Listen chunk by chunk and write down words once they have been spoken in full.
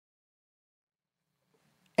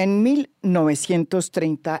En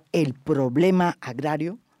 1930 el problema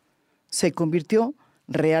agrario se convirtió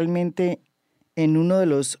realmente en uno de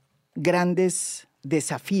los grandes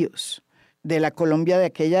desafíos de la Colombia de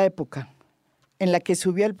aquella época, en la que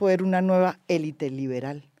subió al poder una nueva élite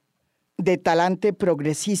liberal, de talante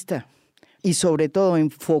progresista y sobre todo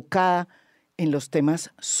enfocada en los temas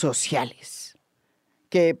sociales,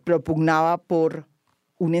 que propugnaba por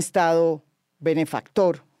un Estado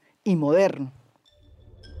benefactor y moderno.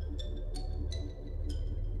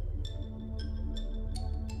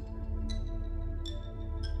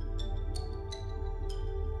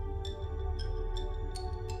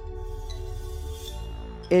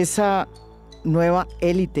 Esa nueva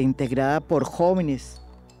élite integrada por jóvenes,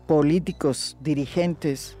 políticos,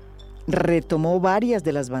 dirigentes, retomó varias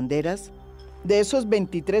de las banderas de esos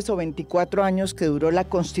 23 o 24 años que duró la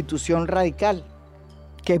Constitución Radical,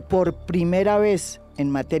 que por primera vez en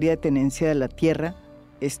materia de tenencia de la tierra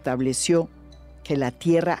estableció que la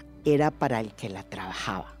tierra era para el que la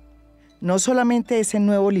trabajaba. No solamente ese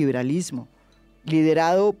nuevo liberalismo,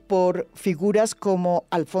 liderado por figuras como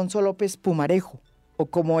Alfonso López Pumarejo, o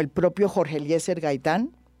como el propio Jorge Eliezer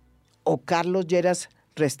Gaitán o Carlos Lleras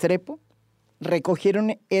Restrepo,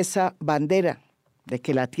 recogieron esa bandera de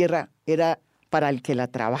que la tierra era para el que la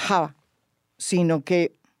trabajaba, sino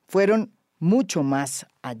que fueron mucho más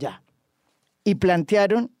allá y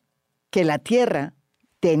plantearon que la tierra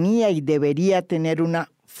tenía y debería tener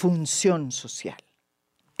una función social,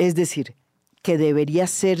 es decir, que debería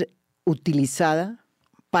ser utilizada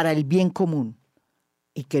para el bien común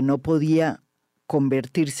y que no podía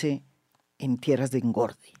convertirse en tierras de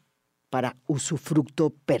engorde para usufructo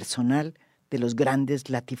personal de los grandes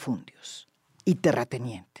latifundios y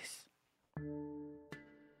terratenientes.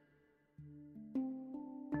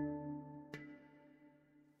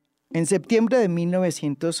 En septiembre de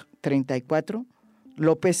 1934,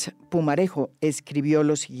 López Pumarejo escribió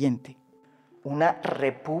lo siguiente: una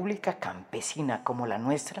república campesina como la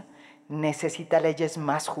nuestra necesita leyes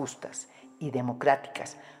más justas y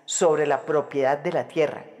democráticas sobre la propiedad de la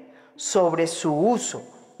tierra, sobre su uso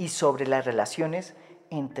y sobre las relaciones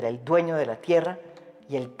entre el dueño de la tierra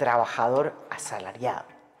y el trabajador asalariado.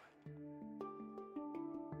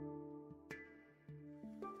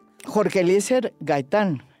 Jorge Eliezer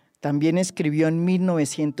Gaitán también escribió en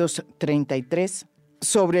 1933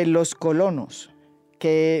 sobre los colonos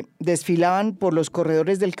que desfilaban por los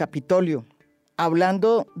corredores del Capitolio,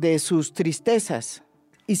 hablando de sus tristezas,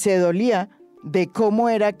 y se dolía de cómo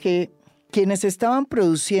era que quienes estaban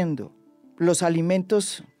produciendo los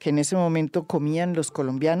alimentos que en ese momento comían los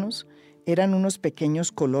colombianos eran unos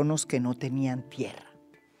pequeños colonos que no tenían tierra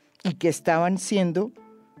y que estaban siendo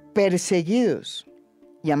perseguidos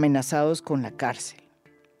y amenazados con la cárcel.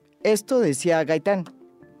 Esto decía Gaitán: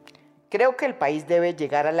 creo que el país debe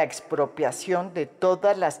llegar a la expropiación de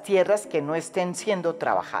todas las tierras que no estén siendo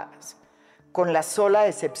trabajadas, con la sola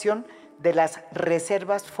excepción de las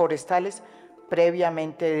reservas forestales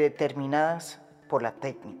previamente determinadas por la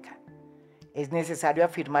técnica. Es necesario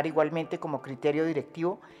afirmar igualmente como criterio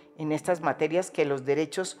directivo en estas materias que los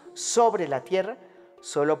derechos sobre la tierra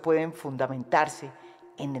solo pueden fundamentarse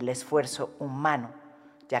en el esfuerzo humano,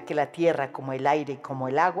 ya que la tierra, como el aire y como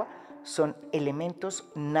el agua, son elementos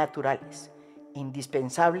naturales,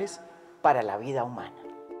 indispensables para la vida humana.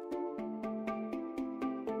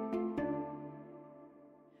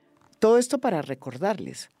 Todo esto para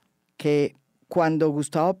recordarles que cuando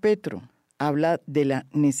Gustavo Petro habla de la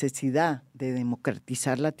necesidad de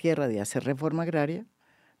democratizar la tierra, de hacer reforma agraria,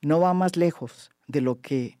 no va más lejos de lo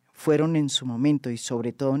que fueron en su momento y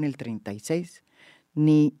sobre todo en el 36,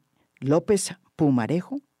 ni López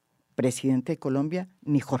Pumarejo, presidente de Colombia,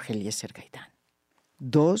 ni Jorge Eliezer Gaitán.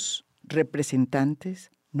 Dos representantes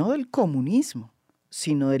no del comunismo,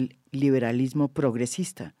 sino del liberalismo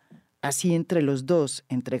progresista. Así entre los dos,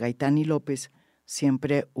 entre Gaitán y López,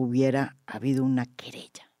 siempre hubiera habido una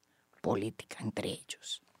querella política entre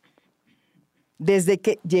ellos. Desde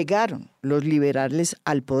que llegaron los liberales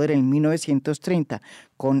al poder en 1930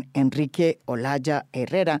 con Enrique Olaya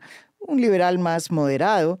Herrera, un liberal más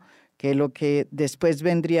moderado que lo que después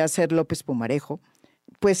vendría a ser López Pumarejo,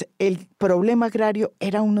 pues el problema agrario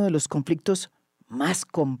era uno de los conflictos más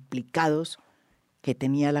complicados que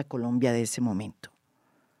tenía la Colombia de ese momento.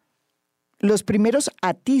 Los primeros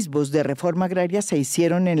atisbos de reforma agraria se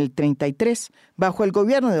hicieron en el 33, bajo el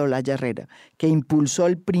gobierno de Olaya Herrera, que impulsó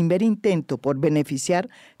el primer intento por beneficiar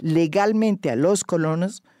legalmente a los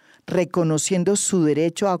colonos, reconociendo su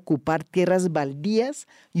derecho a ocupar tierras baldías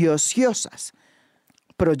y ociosas,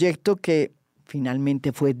 proyecto que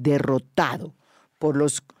finalmente fue derrotado por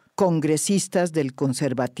los congresistas del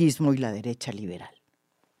conservatismo y la derecha liberal.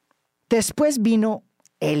 Después vino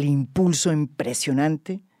el impulso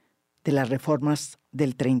impresionante de las reformas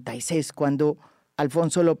del 36, cuando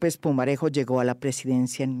Alfonso López Pumarejo llegó a la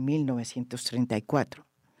presidencia en 1934.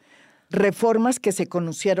 Reformas que se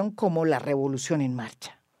conocieron como la Revolución en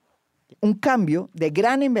Marcha. Un cambio de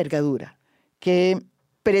gran envergadura que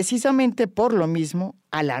precisamente por lo mismo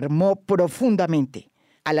alarmó profundamente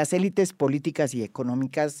a las élites políticas y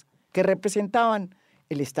económicas que representaban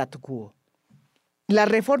el statu quo. Las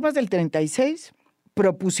reformas del 36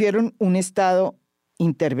 propusieron un Estado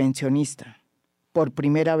intervencionista por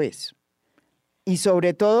primera vez, y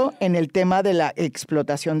sobre todo en el tema de la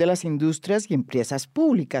explotación de las industrias y empresas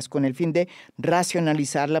públicas con el fin de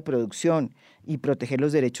racionalizar la producción y proteger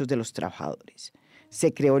los derechos de los trabajadores.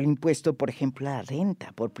 Se creó el impuesto, por ejemplo, a la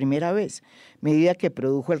renta por primera vez, medida que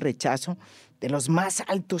produjo el rechazo de los más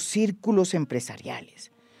altos círculos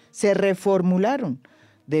empresariales. Se reformularon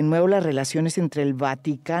de nuevo las relaciones entre el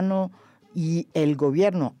Vaticano y el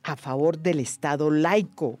gobierno a favor del Estado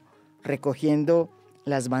laico, recogiendo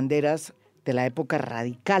las banderas de la época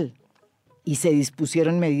radical, y se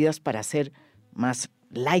dispusieron medidas para hacer más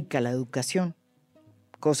laica la educación,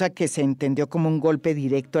 cosa que se entendió como un golpe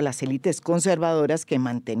directo a las élites conservadoras que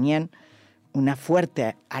mantenían una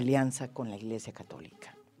fuerte alianza con la Iglesia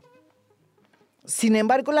Católica. Sin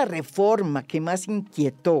embargo, la reforma que más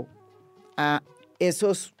inquietó a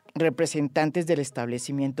esos representantes del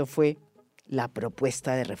establecimiento fue la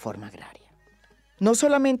propuesta de reforma agraria. No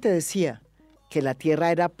solamente decía que la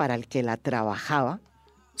tierra era para el que la trabajaba,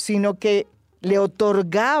 sino que le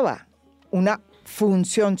otorgaba una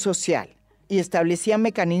función social y establecía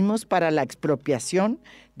mecanismos para la expropiación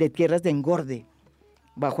de tierras de engorde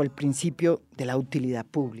bajo el principio de la utilidad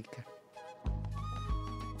pública.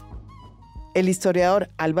 El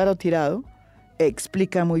historiador Álvaro Tirado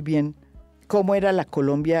explica muy bien cómo era la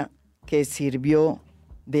Colombia que sirvió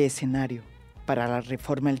de escenario para la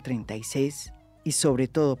reforma del 36 y sobre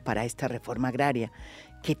todo para esta reforma agraria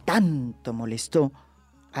que tanto molestó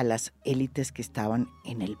a las élites que estaban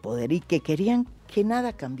en el poder y que querían que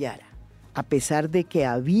nada cambiara, a pesar de que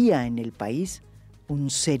había en el país un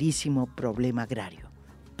serísimo problema agrario,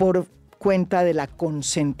 por cuenta de la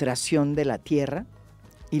concentración de la tierra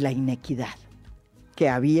y la inequidad que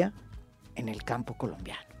había en el campo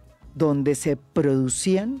colombiano, donde se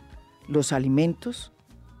producían los alimentos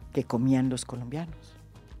que comían los colombianos.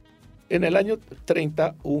 En el año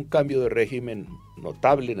 30 hubo un cambio de régimen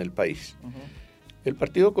notable en el país. Uh-huh. El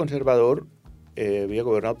Partido Conservador había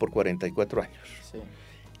gobernado por 44 años. Sí.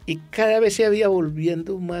 Y cada vez se había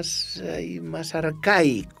volviendo más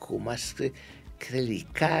arcaico, más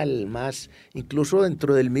clerical, más... Incluso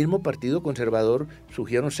dentro del mismo Partido Conservador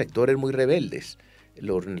surgieron sectores muy rebeldes.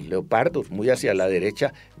 Los leopardos, muy hacia la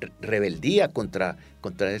derecha, rebeldía contra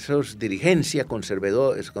esa dirigencia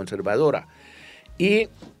conservadora. Y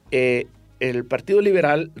el Partido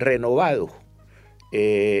Liberal renovado,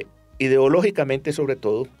 ideológicamente sobre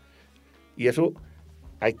todo, y eso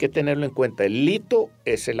hay que tenerlo en cuenta. El hito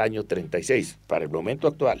es el año 36, para el momento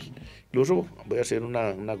actual. Incluso voy a hacer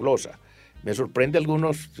una glosa. Me sorprende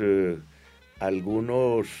algunos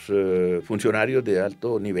funcionarios de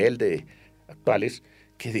alto nivel actuales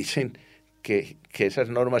que dicen que esas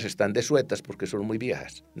normas están desuetas porque son muy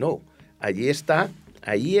viejas. No, ahí está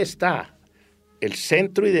el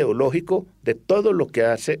centro ideológico de todo lo que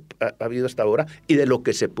ha habido hasta ahora y de lo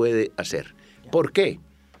que se puede hacer. ¿Por qué?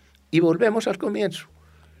 Y volvemos al comienzo.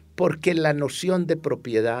 Porque la noción de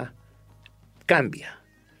propiedad cambia,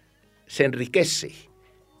 se enriquece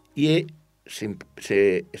y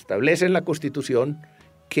se establece en la Constitución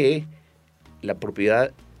que la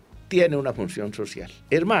propiedad tiene una función social.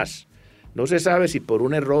 Es más, no se sabe si por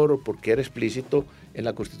un error o porque era explícito, en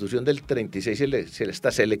la Constitución del 36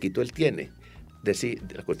 se le quitó el tiene.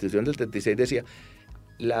 La Constitución del 36 decía,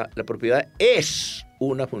 la propiedad es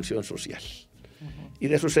una función social. Uh-huh. Y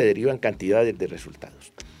de eso se derivan cantidades de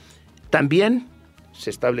resultados. También se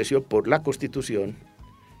estableció por la Constitución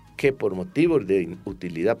que por motivos de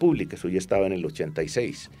utilidad pública, eso ya estaba en el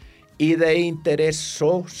 86, y de interés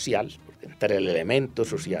social, entre el elemento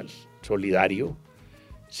social, solidario,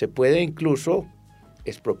 se puede incluso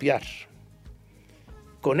expropiar.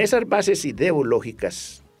 Con esas bases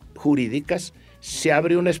ideológicas, jurídicas, se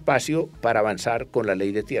abre un espacio para avanzar con la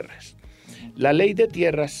ley de tierras. La ley de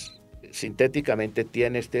tierras, sintéticamente,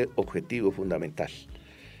 tiene este objetivo fundamental: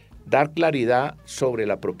 dar claridad sobre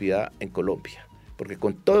la propiedad en Colombia, porque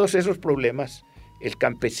con todos esos problemas el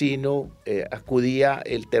campesino acudía,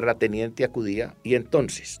 el terrateniente acudía, y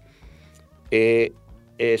entonces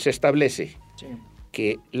se establece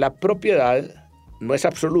que la propiedad no es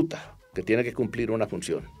absoluta, que tiene que cumplir una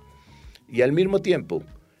función, y al mismo tiempo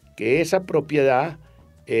que esa propiedad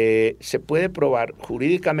se puede probar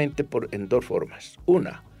jurídicamente en dos formas.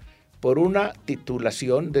 Una, por una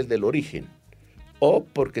titulación desde el origen o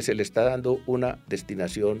porque se le está dando una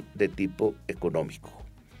destinación de tipo económico.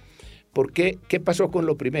 ¿Por qué? ¿Qué pasó con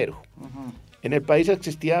lo primero? Uh-huh. En el país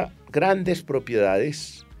existían grandes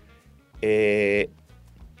propiedades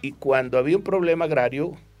y cuando había un problema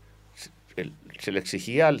agrario se le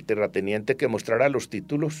exigía al terrateniente que mostrara los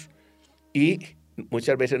títulos y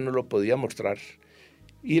muchas veces no lo podía mostrar.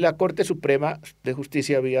 Y la Corte Suprema de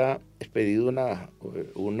Justicia había expedido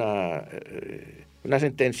una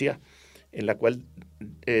sentencia en la cual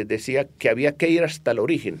decía que había que ir hasta el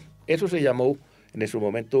origen. Eso se llamó en su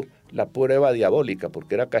momento la prueba diabólica,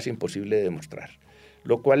 porque era casi imposible de demostrar,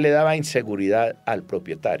 lo cual le daba inseguridad al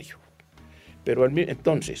propietario. Pero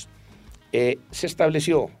entonces se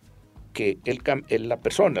estableció que la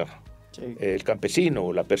persona, sí, el campesino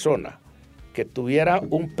o la persona que tuviera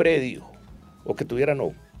un predio, o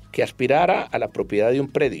que aspirara a la propiedad de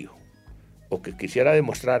un predio, o que quisiera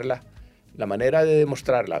demostrarla, la manera de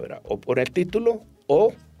demostrarla, ¿verdad?, o por el título,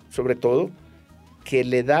 o sobre todo, que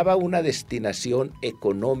le daba una destinación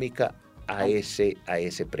económica a ese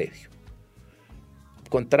predio.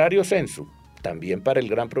 Contrario sensu, también para el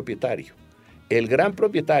gran propietario. El gran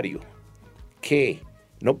propietario que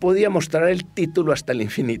no podía mostrar el título hasta el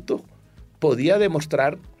infinito, podía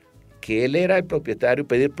demostrar que él era el propietario,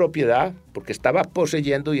 pedir propiedad, porque estaba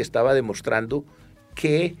poseyendo y estaba demostrando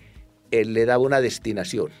que él le daba una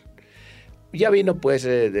destinación. Ya vino pues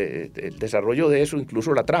el desarrollo de eso,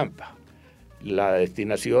 incluso la trampa. La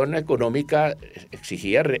destinación económica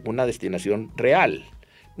exigía una destinación real.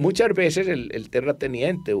 Muchas veces el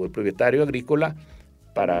terrateniente o el propietario agrícola,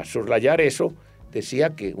 para soslayar eso,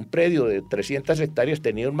 decía que un predio de 300 hectáreas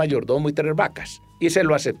tenía un mayordomo y 3 vacas, y se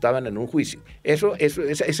lo aceptaban en un juicio.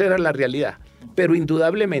 Esa era la realidad. Pero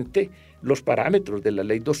indudablemente los parámetros de la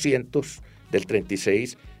Ley 200 del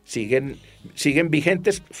 36 siguen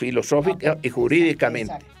vigentes filosófica y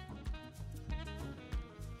jurídicamente. Exacto.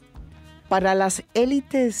 Para las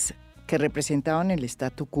élites que representaban el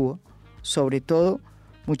statu quo, sobre todo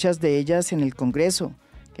muchas de ellas en el Congreso,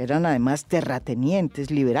 que eran además terratenientes,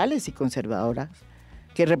 liberales y conservadoras,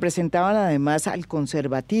 que representaban además al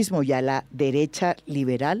conservatismo y a la derecha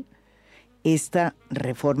liberal, esta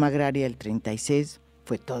reforma agraria del 36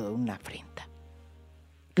 fue toda una afrenta.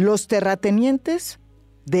 Los terratenientes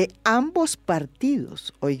de ambos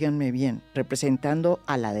partidos, óiganme bien, representando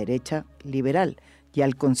a la derecha liberal y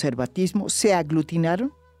al conservatismo, se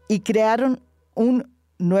aglutinaron y crearon un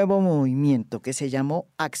nuevo movimiento que se llamó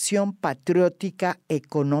Acción Patriótica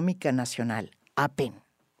Económica Nacional, APEN.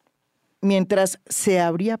 Mientras se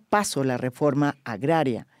abría paso la reforma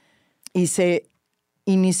agraria y se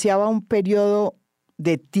iniciaba un periodo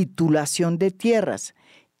de titulación de tierras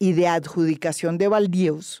y de adjudicación de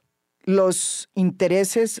baldíos, los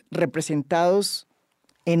intereses representados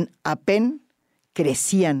en APEN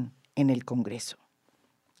crecían en el Congreso.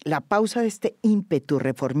 La pausa de este ímpetu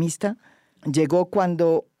reformista llegó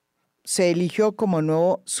cuando se eligió como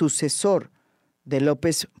nuevo sucesor de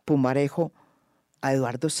López Pumarejo a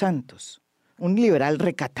Eduardo Santos, un liberal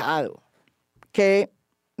recatado que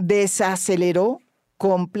desaceleró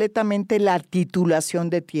completamente la titulación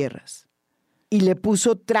de tierras y le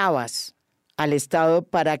puso trabas al Estado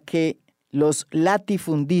para que los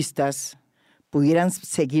latifundistas pudieran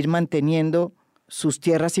seguir manteniendo sus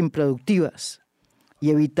tierras improductivas y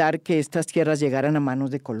evitar que estas tierras llegaran a manos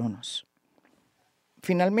de colonos.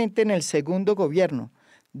 Finalmente, en el segundo gobierno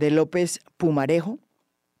de López Pumarejo,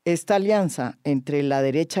 esta alianza entre la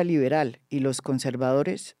derecha liberal y los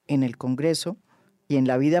conservadores en el Congreso y en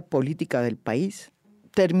la vida política del país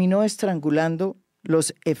terminó estrangulando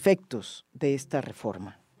los efectos de esta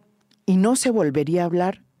reforma. Y no se volvería a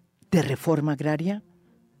hablar de reforma agraria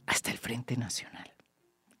hasta el Frente Nacional,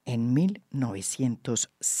 en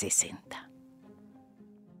 1960.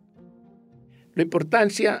 La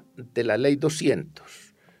importancia de la Ley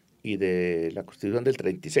 200 y de la Constitución del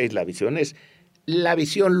 36, la visión es la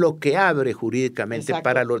visión lo que abre jurídicamente. Exacto.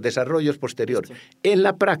 Para los desarrollos posteriores. Sí. En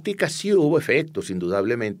la práctica sí hubo efectos,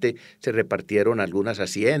 indudablemente se repartieron algunas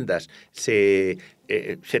haciendas, se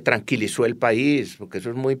tranquilizó el país, porque eso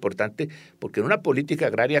es muy importante, porque en una política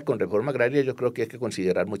agraria con reforma agraria yo creo que hay que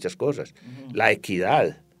considerar muchas cosas. Uh-huh. La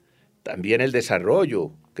equidad, también el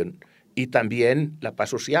desarrollo y también la paz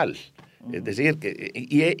social. Uh-huh. Es decir,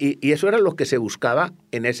 y eso era lo que se buscaba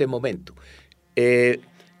en ese momento.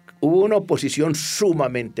 Hubo una oposición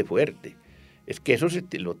sumamente fuerte. Es que eso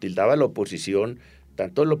lo tildaba la oposición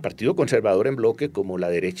tanto el Partido Conservador en bloque como la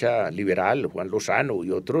derecha liberal, Juan Lozano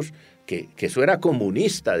y otros, que eso era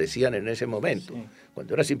comunista, decían en ese momento, sí,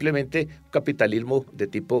 cuando era simplemente un capitalismo de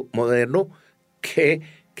tipo moderno que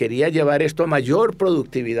quería llevar esto a mayor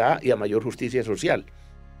productividad y a mayor justicia social.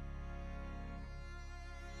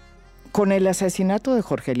 Con el asesinato de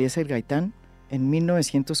Jorge Eliezer Gaitán, en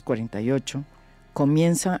 1948,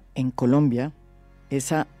 comienza en Colombia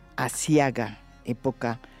esa aciaga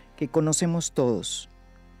época que conocemos todos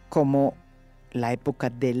como la época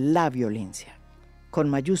de la violencia, con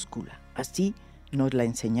mayúscula, así nos la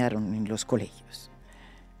enseñaron en los colegios.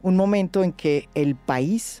 Un momento en que el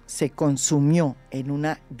país se consumió en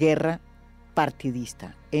una guerra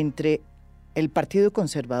partidista entre el Partido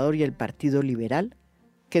Conservador y el Partido Liberal,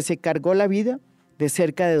 que se cargó la vida de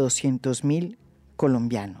cerca de 200.000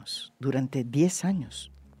 colombianos durante 10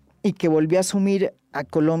 años y que volvió a sumir a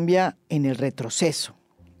Colombia en el retroceso,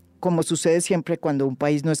 como sucede siempre cuando un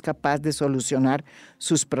país no es capaz de solucionar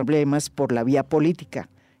sus problemas por la vía política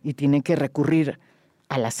y tiene que recurrir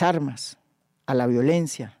a las armas, a la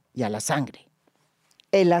violencia y a la sangre.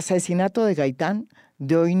 El asesinato de Gaitán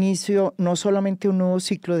dio inicio no solamente a un nuevo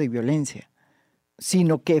ciclo de violencia,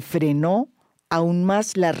 sino que frenó aún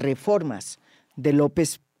más las reformas de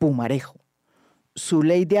López Pumarejo. Su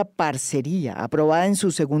ley de aparcería, aprobada en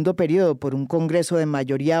su segundo periodo por un Congreso de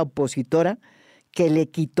mayoría opositora que le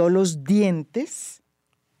quitó los dientes,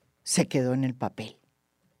 se quedó en el papel.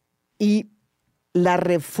 Y la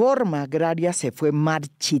reforma agraria se fue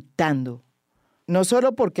marchitando, no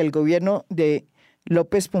solo porque el gobierno de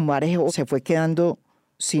López Pumarejo se fue quedando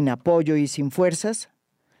sin apoyo y sin fuerzas,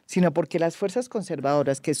 sino porque las fuerzas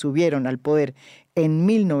conservadoras que subieron al poder en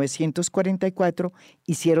 1944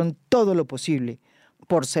 hicieron todo lo posible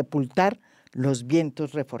por sepultar los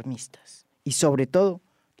vientos reformistas y sobre todo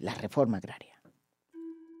la reforma agraria.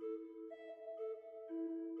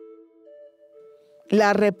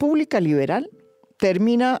 La República Liberal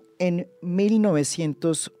termina en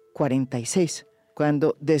 1946,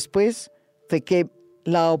 cuando después de que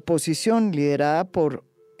la oposición liderada por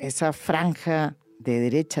esa franja de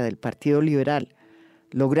derecha del Partido Liberal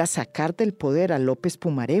logra sacar del poder a López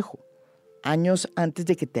Pumarejo. Años antes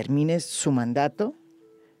de que termine su mandato,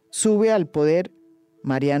 sube al poder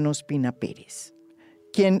Mariano Ospina Pérez,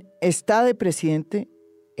 quien está de presidente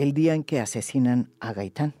el día en que asesinan a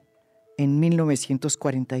Gaitán, en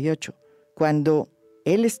 1948, cuando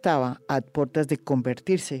él estaba a puertas de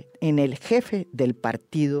convertirse en el jefe del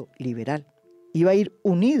Partido Liberal. Iba a ir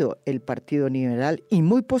unido el Partido Liberal y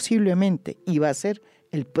muy posiblemente iba a ser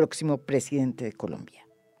el próximo presidente de Colombia.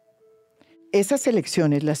 Esas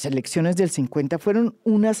elecciones, las elecciones del 50, fueron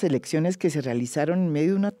unas elecciones que se realizaron en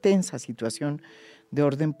medio de una tensa situación de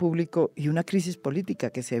orden público y una crisis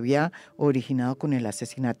política que se había originado con el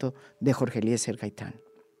asesinato de Jorge Eliezer Gaitán.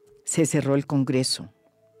 Se cerró el Congreso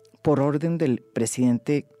por orden del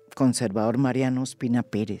presidente conservador Mariano Ospina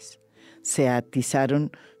Pérez. Se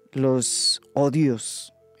atizaron los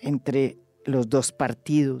odios entre los dos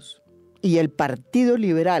partidos y el Partido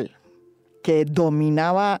Liberal, que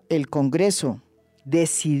dominaba el Congreso,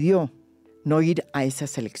 decidió no ir a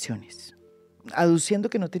esas elecciones, aduciendo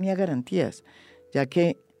que no tenía garantías, ya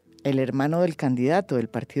que el hermano del candidato del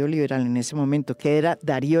Partido Liberal en ese momento, que era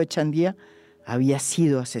Darío Echandía, había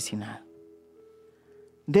sido asesinado.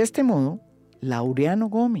 De este modo, Laureano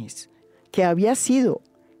Gómez, que había sido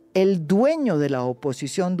el dueño de la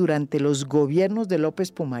oposición durante los gobiernos de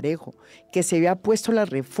López Pumarejo, que se había puesto las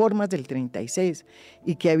reformas del 36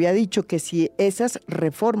 y que había dicho que si esas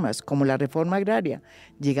reformas, como la reforma agraria,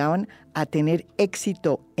 llegaban a tener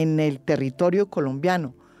éxito en el territorio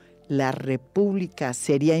colombiano, la república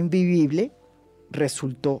sería invivible,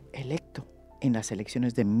 resultó electo en las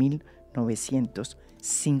elecciones de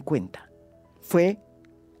 1950. Fue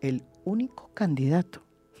el único candidato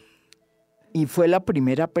y fue la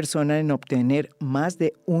primera persona en obtener más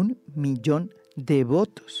de 1 millón de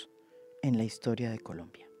votos en la historia de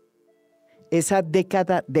Colombia. Esa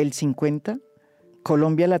década del 50,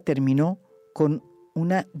 Colombia la terminó con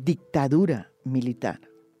una dictadura militar.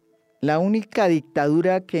 La única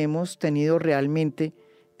dictadura que hemos tenido realmente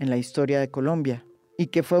en la historia de Colombia y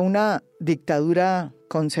que fue una dictadura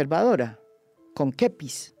conservadora, con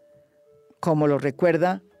quepis, como lo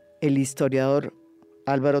recuerda el historiador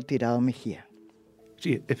Álvaro Tirado Mejía.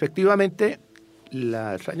 Sí, efectivamente,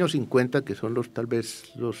 los años 50, que son tal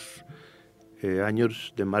vez los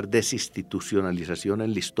años de más desinstitucionalización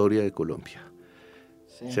en la historia de Colombia.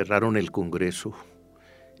 Sí. Cerraron el Congreso,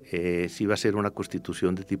 se iba a ser una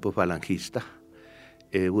constitución de tipo falangista,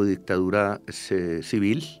 hubo dictadura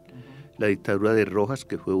civil, la dictadura de Rojas,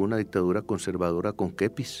 que fue una dictadura conservadora con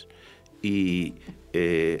quepis, y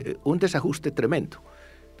un desajuste tremendo.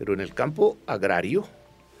 Pero en el campo agrario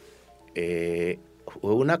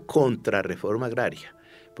fue una contrarreforma agraria,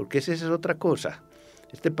 porque esa es otra cosa.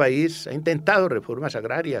 Este país ha intentado reformas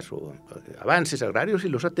agrarias o avances agrarios y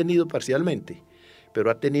los ha tenido parcialmente,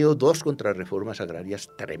 pero ha tenido dos contrarreformas agrarias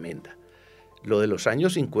tremendas. Lo de los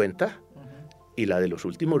años 50 y la de los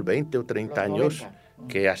últimos 20 o 30 años,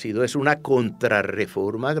 que es una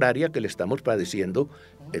contrarreforma agraria que le estamos padeciendo,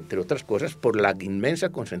 entre otras cosas, por la inmensa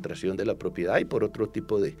concentración de la propiedad y por otro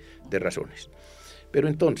tipo de razones. Pero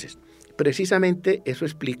entonces, precisamente eso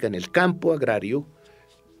explica en el campo agrario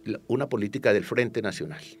una política del Frente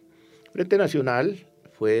Nacional. El Frente Nacional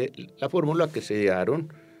fue la fórmula que se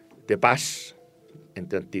dieron de paz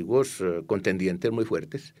entre antiguos contendientes muy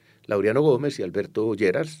fuertes, Laureano Gómez y Alberto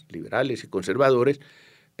Lleras, liberales y conservadores,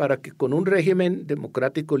 para que con un régimen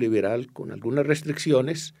democrático liberal, con algunas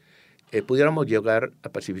restricciones, pudiéramos llegar a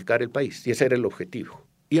pacificar el país. Y ese era el objetivo.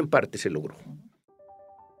 Y en parte se logró.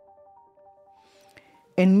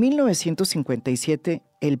 En 1957,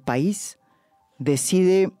 el país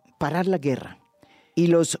decide parar la guerra y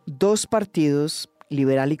los dos partidos,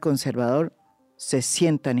 liberal y conservador, se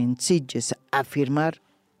sientan en sillas a firmar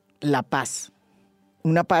la paz.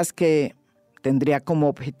 Una paz que tendría como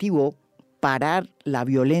objetivo parar la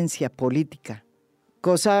violencia política,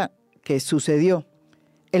 cosa que sucedió.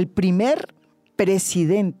 El primer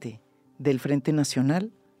presidente del Frente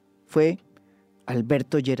Nacional fue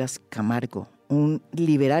Alberto Lleras Camargo, un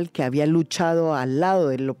liberal que había luchado al lado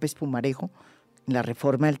de López Pumarejo en la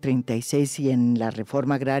reforma del 36 y en la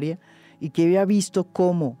reforma agraria, y que había visto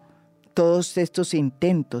cómo todos estos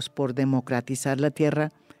intentos por democratizar la tierra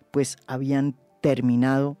pues habían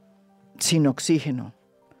terminado sin oxígeno,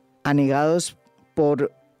 anegados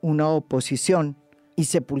por una oposición y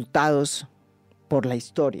sepultados por la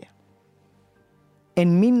historia.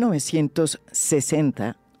 En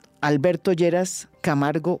 1960, Alberto Lleras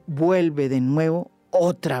Camargo vuelve de nuevo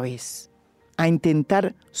otra vez a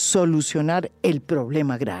intentar solucionar el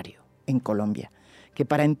problema agrario en Colombia, que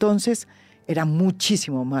para entonces era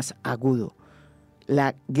muchísimo más agudo.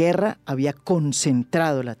 La guerra había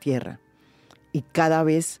concentrado la tierra y cada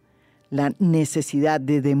vez la necesidad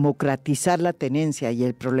de democratizar la tenencia y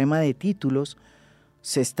el problema de títulos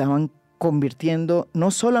se estaban convirtiendo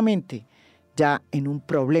no solamente ya en un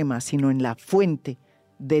problema, sino en la fuente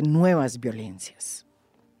de nuevas violencias.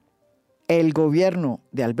 El gobierno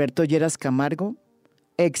de Alberto Lleras Camargo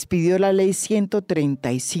expidió la ley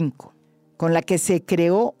 135, con la que se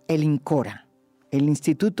creó el INCORA, el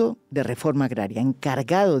Instituto de Reforma Agraria,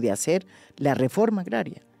 encargado de hacer la reforma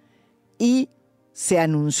agraria. Y se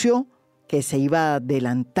anunció que se iba a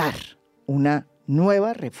adelantar una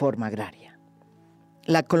nueva reforma agraria.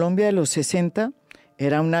 La Colombia de los 60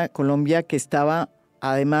 era una Colombia que estaba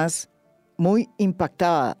además muy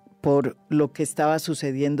impactada por lo que estaba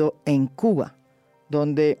sucediendo en Cuba,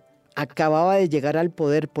 donde acababa de llegar al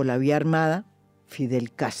poder por la vía armada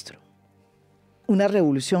Fidel Castro. Una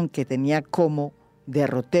revolución que tenía como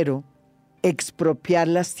derrotero expropiar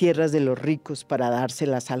las tierras de los ricos para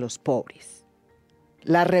dárselas a los pobres.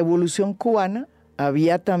 La revolución cubana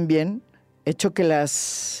había también hecho que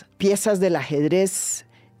las piezas del ajedrez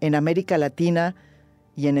en América Latina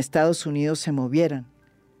y en Estados Unidos se movieran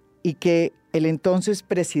y que el entonces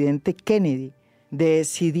presidente Kennedy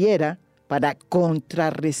decidiera, para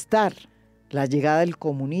contrarrestar la llegada del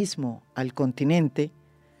comunismo al continente,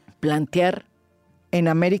 plantear en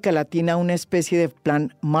América Latina una especie de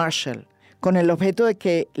plan Marshall, con el objeto de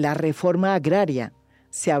que la reforma agraria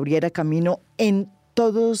se abriera camino en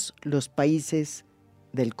todos los países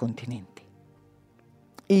del continente.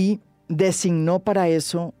 Y designó para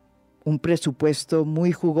eso un presupuesto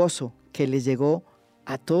muy jugoso que le llegó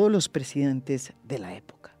a todos los presidentes de la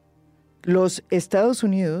época. Los Estados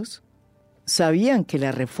Unidos sabían que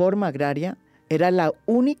la reforma agraria era la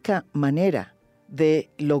única manera de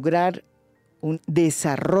lograr un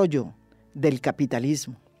desarrollo del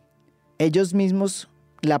capitalismo. Ellos mismos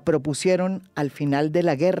la propusieron al final de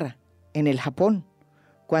la guerra en el Japón,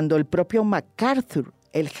 cuando el propio MacArthur,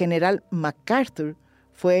 el general MacArthur,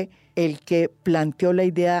 fue el que planteó la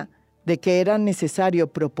idea de que era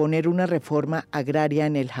necesario proponer una reforma agraria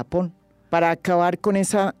en el Japón para acabar con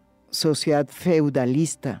esa sociedad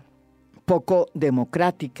feudalista, poco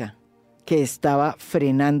democrática, que estaba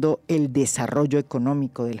frenando el desarrollo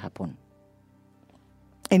económico del Japón.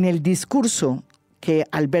 En el discurso que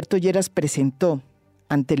Alberto Lleras presentó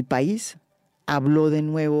ante el país, habló de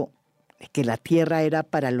nuevo de que la tierra era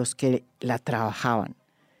para los que la trabajaban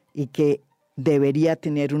y que debería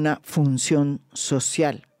tener una función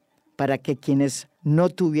social para que quienes no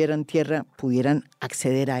tuvieran tierra pudieran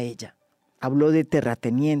acceder a ella. habló de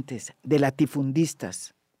terratenientes, de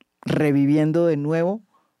latifundistas, reviviendo de nuevo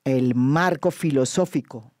el marco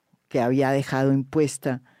filosófico que había dejado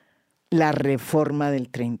impuesta la reforma del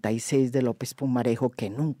 36 de López Pumarejo, que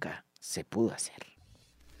nunca se pudo hacer.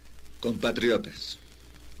 Compatriotas,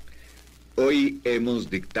 hoy hemos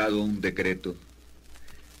dictado un decreto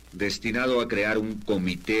destinado a crear un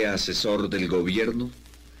comité asesor del gobierno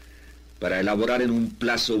para elaborar en un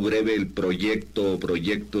plazo breve el proyecto o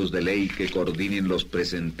proyectos de ley que coordinen los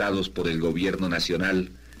presentados por el gobierno nacional,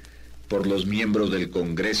 por los miembros del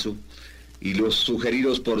Congreso y los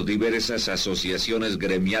sugeridos por diversas asociaciones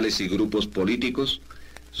gremiales y grupos políticos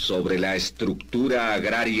sobre la estructura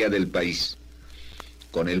agraria del país,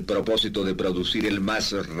 con el propósito de producir el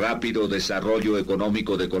más rápido desarrollo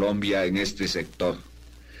económico de Colombia en este sector,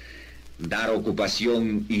 dar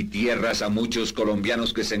ocupación y tierras a muchos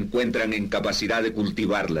colombianos que se encuentran en capacidad de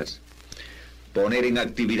cultivarlas, poner en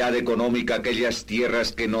actividad económica aquellas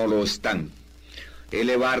tierras que no lo están,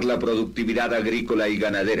 elevar la productividad agrícola y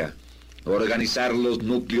ganadera, organizar los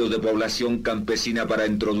núcleos de población campesina para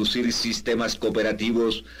introducir sistemas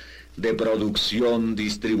cooperativos de producción,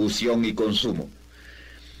 distribución y consumo,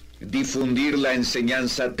 difundir la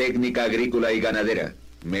enseñanza técnica agrícola y ganadera,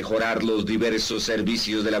 mejorar los diversos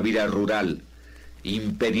servicios de la vida rural,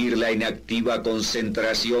 impedir la inactiva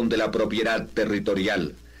concentración de la propiedad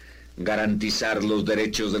territorial, garantizar los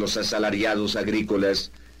derechos de los asalariados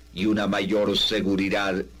agrícolas y una mayor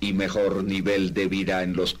seguridad y mejor nivel de vida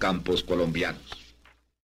en los campos colombianos.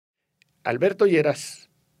 Alberto Lleras,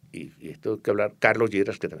 y tengo que hablar, Carlos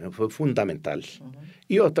Lleras, que también fue fundamental,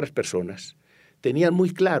 y otras personas, tenían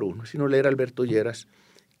muy claro, si no leer a Alberto Lleras,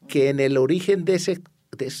 que en el origen de esa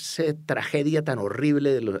tragedia tan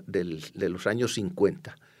horrible de los años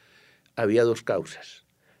 50 había dos causas.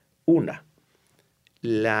 Una,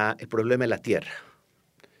 el problema de la tierra.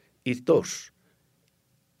 Y dos,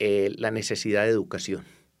 la necesidad de educación.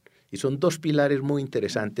 Y son dos pilares muy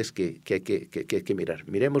interesantes que hay que mirar.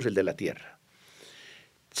 Miremos el de la tierra.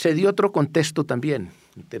 Se dio otro contexto también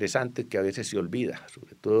interesante que a veces se olvida,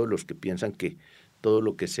 sobre todo los que piensan que todo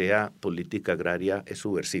lo que sea política agraria es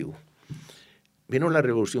subversivo. Vino la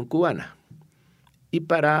Revolución Cubana y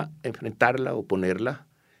para enfrentarla, oponerla,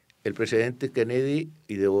 el presidente Kennedy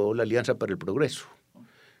ideó la Alianza para el Progreso,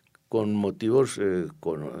 con motivos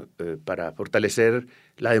para fortalecer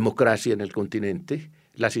la democracia en el continente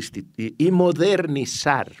y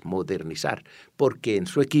modernizar, porque en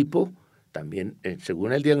su equipo, también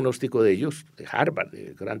según el diagnóstico de ellos, de Harvard,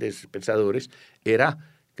 de grandes pensadores, era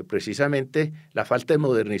que precisamente la falta de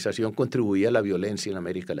modernización contribuía a la violencia en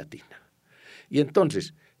América Latina. Y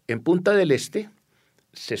entonces, en Punta del Este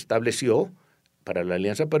se estableció para la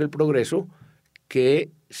Alianza para el Progreso que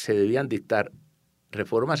se debían dictar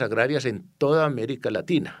reformas agrarias en toda América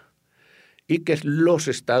Latina y que los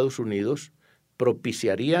Estados Unidos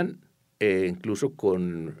propiciarían, incluso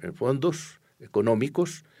con fondos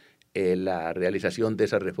económicos, la realización de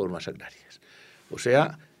esas reformas agrarias. O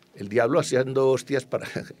sea, el diablo haciendo hostias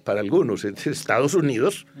para algunos, Estados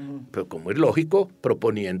Unidos, pero como es lógico,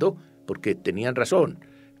 proponiendo, porque tenían razón,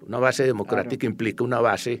 una base democrática implica una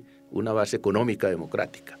base económica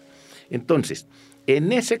democrática. Entonces,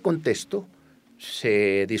 en ese contexto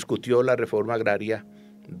se discutió la reforma agraria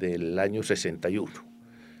del año 61,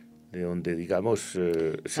 de donde, digamos,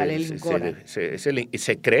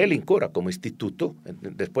 se crea el INCORA como instituto.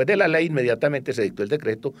 Después de la ley, inmediatamente se dictó el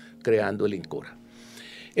decreto creando el INCORA.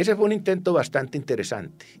 Ese fue un intento bastante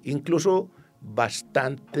interesante, incluso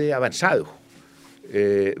bastante avanzado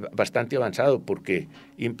porque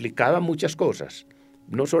implicaba muchas cosas,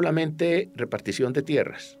 no solamente repartición de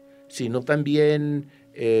tierras, sino también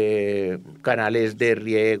canales de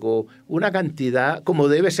riego, una cantidad, como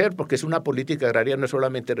debe ser, porque es una política agraria, no es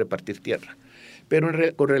solamente repartir tierra, pero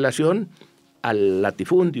con relación al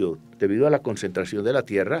latifundio, debido a la concentración de la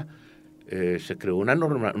tierra, se creó unas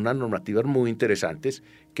normativas muy interesantes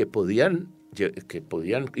que podían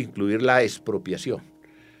incluir la expropiación.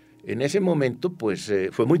 En ese momento, pues,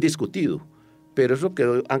 fue muy discutido, pero eso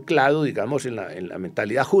quedó anclado, digamos, en la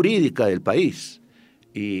mentalidad jurídica del país.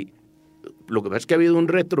 Y lo que pasa es que ha habido un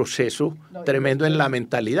retroceso tremendo en la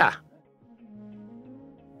mentalidad.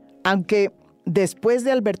 Aunque después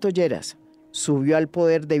de Alberto Lleras subió al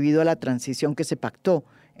poder debido a la transición que se pactó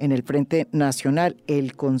en el Frente Nacional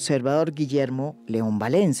el conservador Guillermo León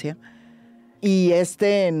Valencia, y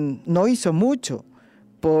no hizo mucho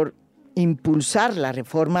por impulsar la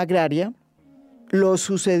reforma agraria, lo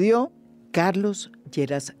sucedió Carlos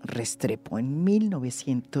Lleras Restrepo en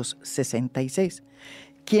 1966,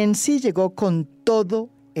 quien sí llegó con todo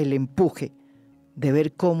el empuje de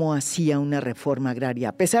ver cómo hacía una reforma agraria,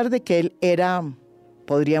 a pesar de que él era,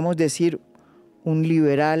 podríamos decir, un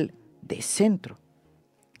liberal de centro.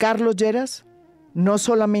 Carlos Lleras no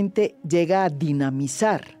solamente llega a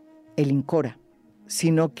dinamizar el INCORA,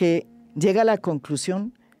 sino que llega a la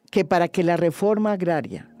conclusión que para que la reforma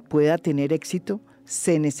agraria pueda tener éxito,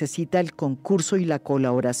 se necesita el concurso y la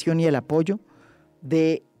colaboración y el apoyo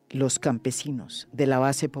de los campesinos, de la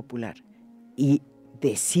base popular, y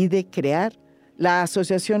decide crear la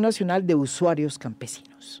Asociación Nacional de Usuarios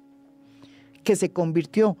Campesinos, que se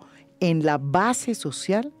convirtió en la base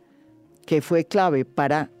social que fue clave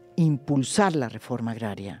para impulsar la reforma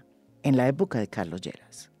agraria en la época de Carlos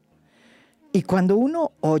Lleras. Y cuando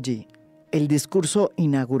uno oye el discurso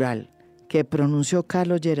inaugural que pronunció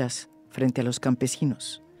Carlos Lleras frente a los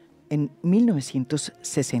campesinos en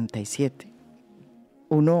 1967,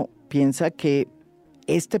 uno piensa que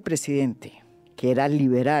este presidente, que era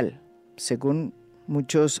liberal, según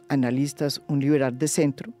muchos analistas, un liberal de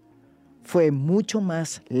centro, fue mucho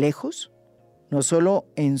más lejos, no solo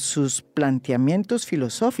en sus planteamientos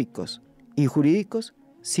filosóficos y jurídicos,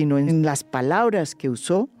 sino en las palabras que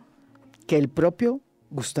usó, que el propio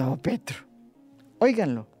Gustavo Petro.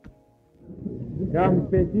 Óiganlo.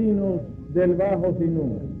 Campesinos del Bajo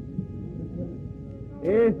Sinú,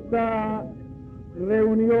 esta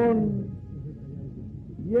reunión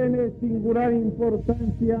tiene singular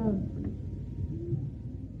importancia,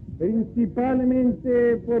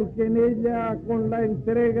 principalmente porque en ella, con la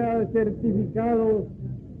entrega de certificados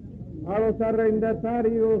a los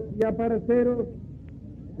arrendatarios y a parceros,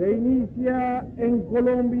 se inicia en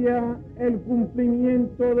Colombia el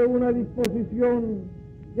cumplimiento de una disposición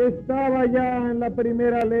que estaba ya en la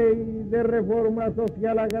primera ley de reforma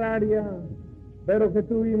social agraria, pero que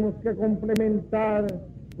tuvimos que complementar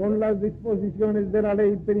con las disposiciones de la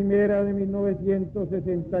ley primera de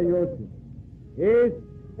 1968. Es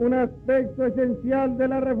un aspecto esencial de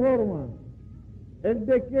la reforma, el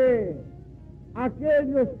de que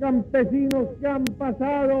aquellos campesinos que han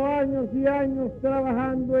pasado años y años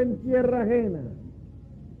trabajando en tierra ajena,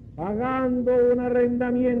 pagando un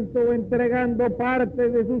arrendamiento o entregando parte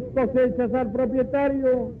de sus cosechas al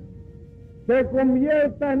propietario, se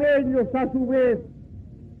conviertan ellos a su vez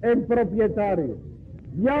en propietarios.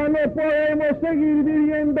 Ya no podemos seguir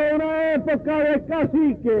viviendo una época de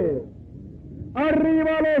caciques.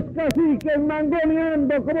 Arriba los caciques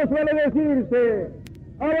mangoneando, como suele decirse.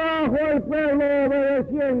 Abajo el pueblo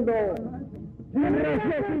obedeciendo.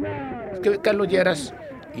 Que Carlos Lleras,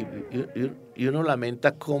 y uno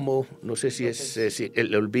lamenta cómo, no sé si es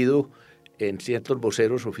el olvido en ciertos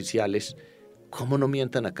voceros oficiales, cómo no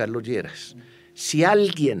mientan a Carlos Lleras. Si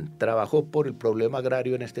alguien trabajó por el problema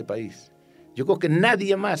agrario en este país, yo creo que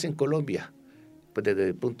nadie más en Colombia, pues desde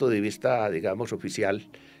el punto de vista, digamos, oficial,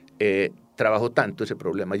 trabajó tanto ese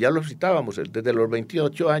problema. Ya lo citábamos, desde los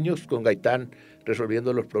 28 años con Gaitán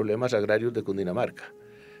resolviendo los problemas agrarios de Cundinamarca.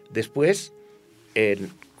 Después,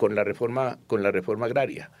 con la reforma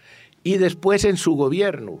agraria. Y después en su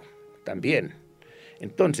gobierno también.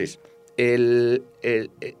 Entonces,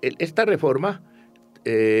 esta reforma,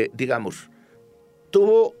 digamos,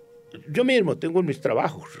 yo mismo tengo en mis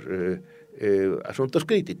trabajos asuntos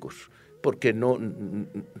críticos, porque no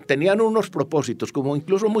tenían unos propósitos, como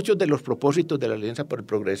incluso muchos de los propósitos de la Alianza por el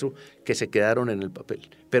Progreso, que se quedaron en el papel.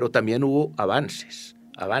 Pero también hubo avances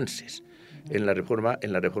en la reforma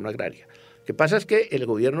agraria. Lo que pasa es que el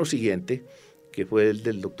gobierno siguiente, que fue el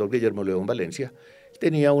del doctor Guillermo León Valencia,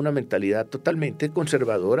 tenía una mentalidad totalmente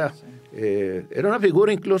conservadora. Era una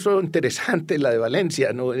figura incluso interesante la de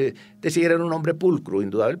Valencia, ¿no? Decir, era un hombre pulcro,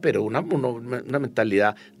 indudable, pero una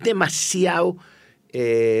mentalidad demasiado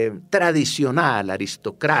tradicional,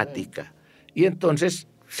 aristocrática. Y entonces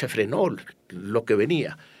se frenó lo que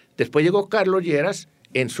venía. Después llegó Carlos Lleras,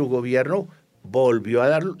 en su gobierno volvió a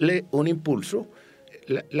darle un impulso.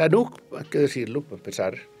 La NUC, hay que decirlo, para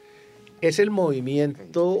empezar, es el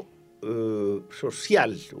movimiento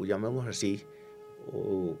social, o llamemos así,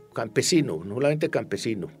 o campesino, no solamente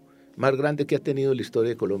campesino, más grande que ha tenido la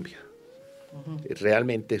historia de Colombia.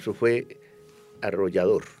 Realmente eso fue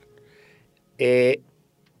arrollador.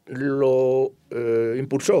 Lo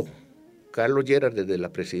impulsó Carlos Lleras desde la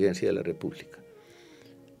presidencia de la República.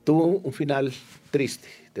 Tuvo un final triste,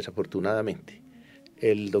 desafortunadamente.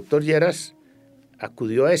 El doctor Lleras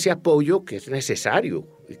acudió a ese apoyo que es necesario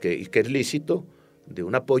y que es lícito, de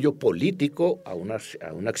un apoyo político a una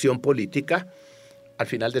acción política al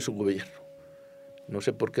final de su gobierno. No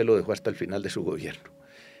sé por qué lo dejó hasta el final de su gobierno.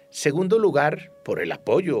 Segundo lugar, por el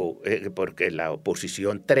apoyo, porque la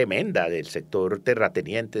oposición tremenda del sector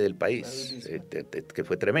terrateniente del país, que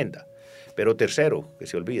fue tremenda. Pero tercero, que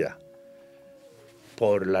se olvida,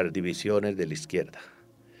 por las divisiones de la izquierda.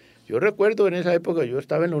 Yo recuerdo en esa época, yo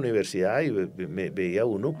estaba en la universidad y me veía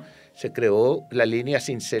uno, se creó la línea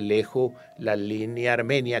Cincelejo, la línea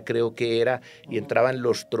Armenia creo que era, y entraban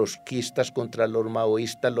los trotskistas contra los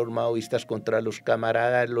maoístas contra los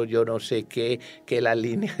camaradas, los yo no sé qué, que la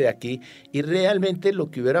línea de aquí, y realmente lo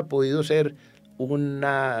que hubiera podido ser un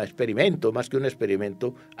experimento, más que un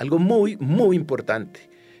experimento, algo muy, muy importante,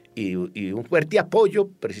 y un fuerte apoyo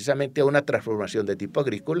precisamente a una transformación de tipo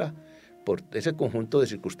agrícola, por ese conjunto de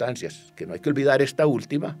circunstancias, que no hay que olvidar esta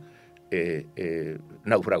última,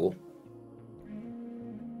 naufragó.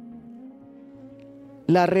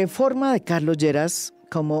 La reforma de Carlos Lleras,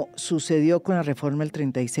 como sucedió con la reforma del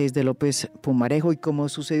 36 de López Pumarejo y como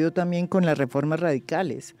sucedió también con las reformas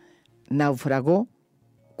radicales, naufragó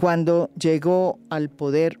cuando llegó al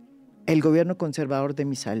poder el gobierno conservador de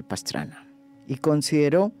Misael Pastrana y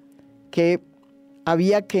consideró que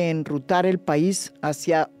había que enrutar el país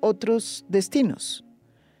hacia otros destinos.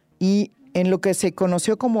 Y en lo que se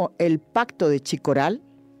conoció como el Pacto de Chicoral,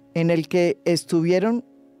 en el que estuvieron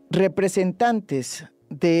representantes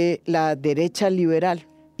de la derecha liberal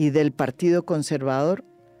y del Partido Conservador,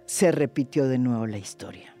 se repitió de nuevo la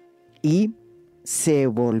historia. Y se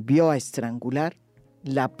volvió a estrangular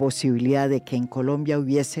la posibilidad de que en Colombia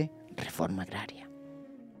hubiese reforma agraria.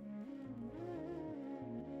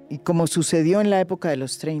 Y como sucedió en la época de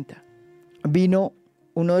los 30, vino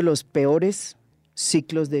uno de los peores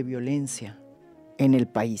ciclos de violencia en el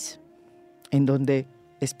país, en donde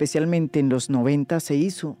especialmente en los 90 se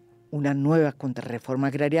hizo una nueva contrarreforma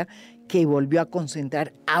agraria que volvió a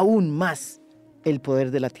concentrar aún más el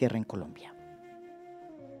poder de la tierra en Colombia.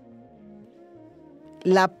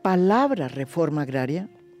 La palabra reforma agraria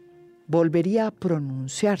volvería a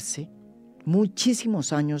pronunciarse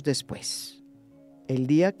muchísimos años después, el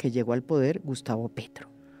día que llegó al poder Gustavo Petro,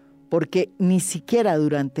 porque ni siquiera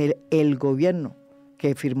durante el gobierno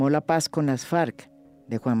que firmó la paz con las FARC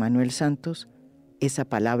de Juan Manuel Santos, esa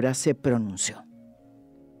palabra se pronunció.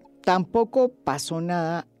 Tampoco pasó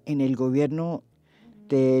nada en el gobierno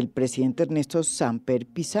del presidente Ernesto Samper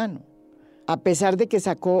Pizano, a pesar de que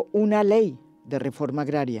sacó una ley de reforma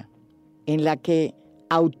agraria en la que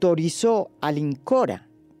autorizó al INCORA,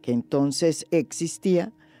 que entonces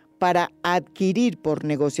existía, para adquirir por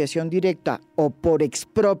negociación directa o por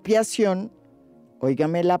expropiación,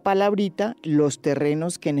 óigame la palabrita, los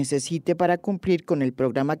terrenos que necesite para cumplir con el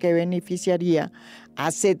programa que beneficiaría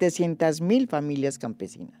a 700,000 familias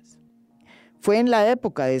campesinas. Fue en la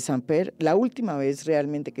época de Samper la última vez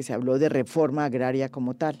realmente que se habló de reforma agraria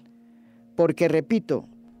como tal, porque repito,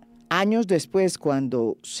 años después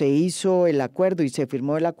cuando se hizo el acuerdo y se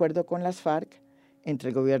firmó el acuerdo con las FARC entre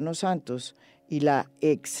el gobierno Santos y la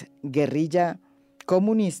ex guerrilla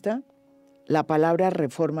comunista, la palabra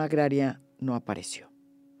reforma agraria no apareció.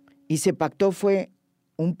 Y se pactó fue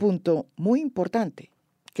un punto muy importante,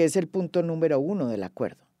 que es el punto número 1 del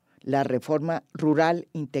acuerdo, la reforma rural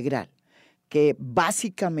integral, que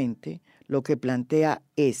básicamente lo que plantea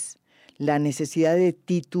es la necesidad de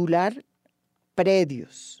titular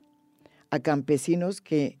predios a campesinos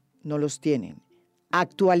que no los tienen,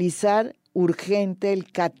 actualizar urgente el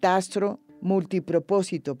catastro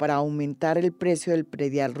multipropósito para aumentar el precio del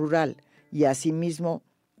predial rural y asimismo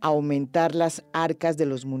aumentar las arcas de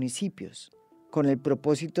los municipios con el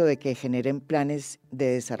propósito de que generen planes de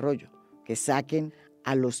desarrollo, que saquen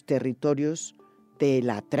a los territorios del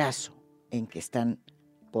atraso en que están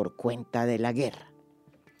por cuenta de la guerra.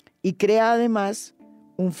 Y crea además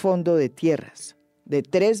un fondo de tierras de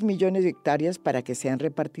 3 millones de hectáreas para que sean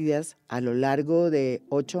repartidas a lo largo de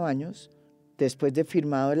 8 años después de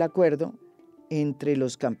firmado el acuerdo entre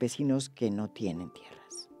los campesinos que no tienen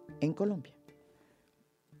tierras en Colombia.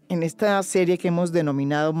 En esta serie que hemos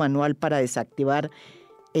denominado Manual para desactivar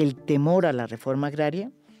el temor a la reforma agraria,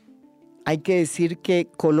 hay que decir que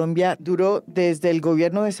Colombia duró desde el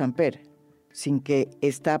gobierno de Samper sin que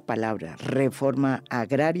esta palabra, reforma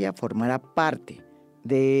agraria, formara parte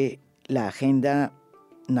de la agenda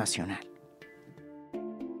nacional.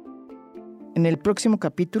 En el próximo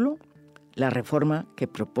capítulo, la reforma que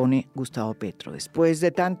propone Gustavo Petro, después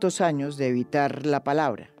de tantos años de evitar la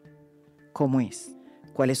palabra. ¿Cómo es?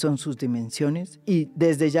 ¿Cuáles son sus dimensiones? Y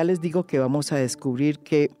desde ya les digo que vamos a descubrir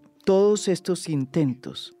que todos estos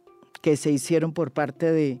intentos que se hicieron por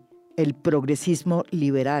parte del progresismo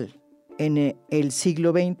liberal en el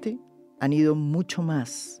siglo XX han ido mucho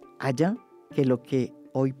más allá que lo que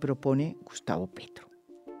hoy propone Gustavo Petro.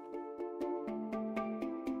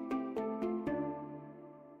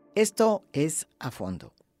 Esto es A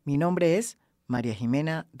Fondo. Mi nombre es María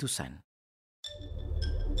Jimena Duzán.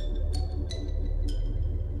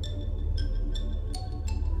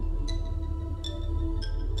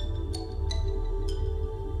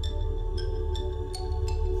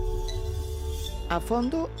 A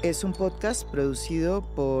Fondo es un podcast producido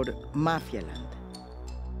por Mafialand.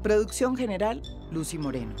 Producción general, Lucy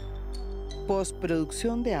Moreno.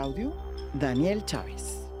 Postproducción de audio, Daniel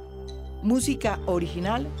Chávez. Música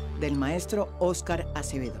original del maestro Óscar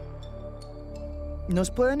Acevedo.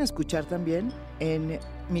 Nos pueden escuchar también en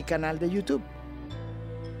mi canal de YouTube.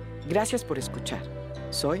 Gracias por escuchar.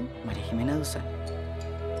 Soy María Jimena Duzán.